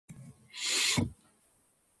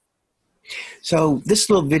So this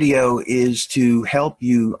little video is to help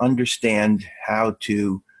you understand how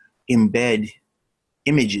to embed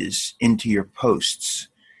images into your posts.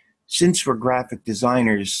 Since we're graphic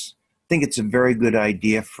designers, I think it's a very good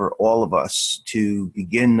idea for all of us to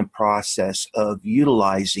begin the process of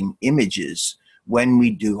utilizing images when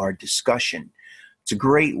we do our discussion. It's a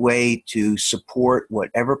great way to support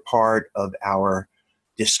whatever part of our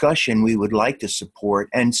discussion we would like to support.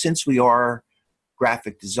 And since we are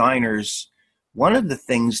graphic designers, one of the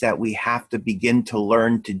things that we have to begin to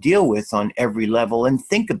learn to deal with on every level and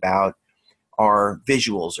think about are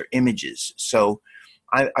visuals or images. So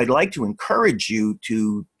I'd like to encourage you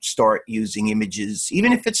to start using images,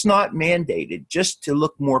 even if it's not mandated, just to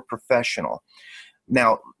look more professional.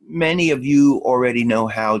 Now, many of you already know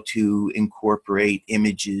how to incorporate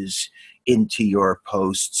images into your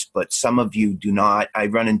posts, but some of you do not. I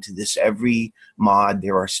run into this every mod.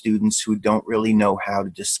 There are students who don't really know how to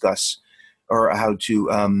discuss or how to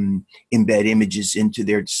embed images into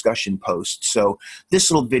their discussion posts. So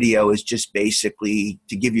this little video is just basically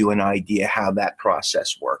to give you an idea how that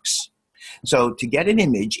process works. So to get an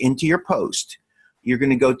image into your post, you're going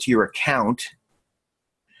to go to your account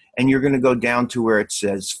and you're going to go down to where it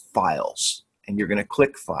says Files, and you're going to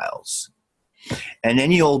click Files. And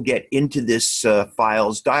then you'll get into this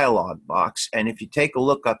Files dialog box, and if you take a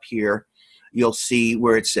look up here, you'll see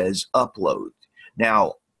where it says Upload.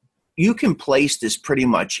 Now, you can place this pretty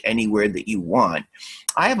much anywhere that you want.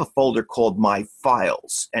 I have a folder called My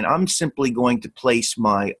Files, and I'm simply going to place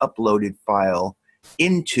my uploaded file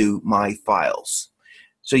into My Files.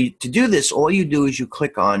 So to do this, all you do is you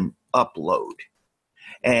click on Upload,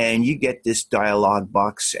 and you get this dialog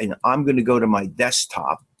box, and I'm going to go to my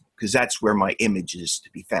desktop because that's where my image is to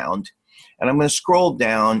be found. And I'm going to scroll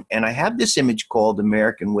down, and I have this image called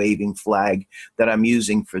American Waving Flag that I'm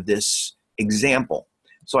using for this example.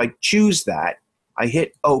 So I choose that, I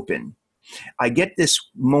hit open. I get this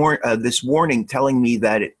warning telling me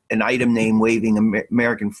that an item name Waving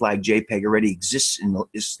American Flag JPEG already exists in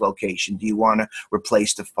this location. Do you want to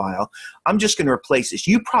replace the file? I'm just going to replace this.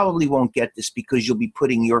 You probably won't get this because you'll be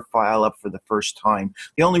putting your file up for the first time.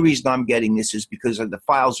 The only reason I'm getting this is because the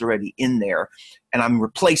file's already in there, and I'm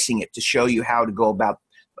replacing it to show you how to go about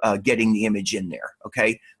getting the image in there,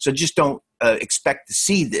 okay? So just don't expect to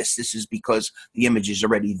see this. This is because the image is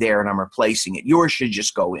already there and I'm replacing it. Yours should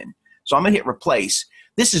just go in. So I'm gonna hit replace.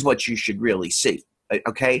 This is what you should really see,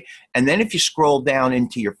 okay? And then if you scroll down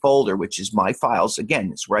into your folder, which is My Files, again,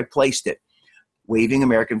 it's where I placed it. Waving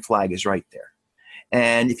American Flag is right there.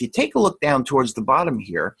 And if you take a look down towards the bottom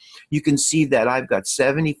here, you can see that I've got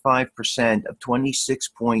 75% of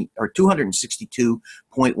 262.1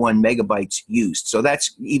 megabytes used. So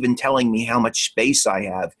that's even telling me how much space I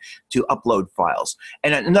have to upload files.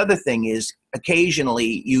 And another thing is,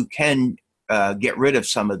 occasionally you can get rid of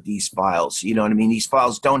some of these files. You know what I mean? These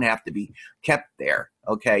files don't have to be kept there,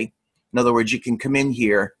 okay? In other words, you can come in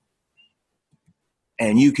here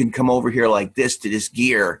and you can come over here like this to this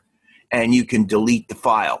gear, and you can delete the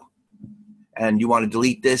file. And you want to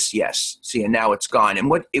delete this? Yes. See, and now it's gone. And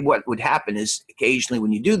what would happen is, occasionally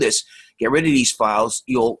when you do this, get rid of these files,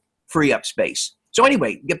 you'll free up space. So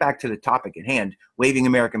anyway, get back to the topic at hand. Waving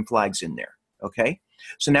American Flags in there, okay?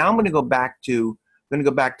 So now I'm going to go back to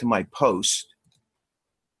my post.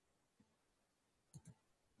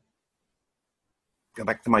 Go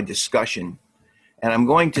back to my discussion, and I'm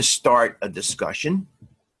going to start a discussion.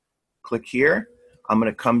 Click here. I'm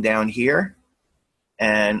going to come down here,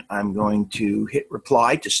 and I'm going to hit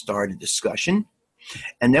reply to start a discussion.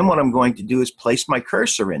 And then what I'm going to do is place my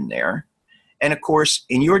cursor in there. And of course,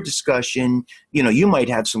 in your discussion, you know, you might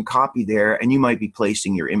have some copy there, and you might be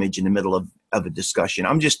placing your image in the middle of a discussion.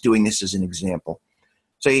 I'm just doing this as an example.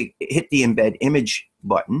 So you hit the Embed Image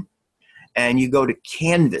button, and you go to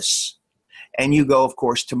Canvas, and you go, of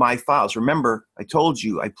course, to My Files. Remember, I told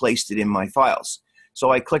you I placed it in My Files. So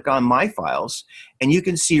I click on My Files, and you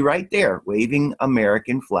can see right there, Waving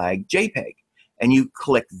American Flag JPEG. And you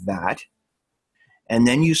click that, and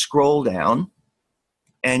then you scroll down,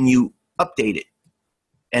 and you update it.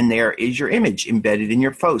 And there is your image embedded in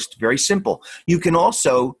your post. Very simple. You can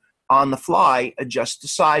also, on the fly, adjust the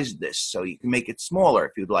size of this. So you can make it smaller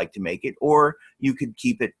if you'd like to make it, or you could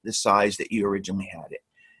keep it the size that you originally had it.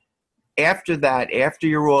 After that, after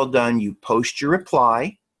you're all done, you post your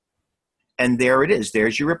reply. And there it is.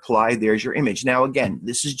 There's your reply. There's your image. Now, again,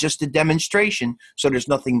 this is just a demonstration, so there's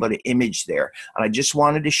nothing but an image there. And I just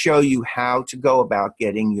wanted to show you how to go about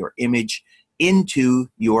getting your image into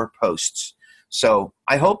your posts. So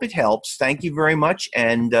I hope it helps. Thank you very much,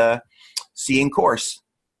 and see you in course.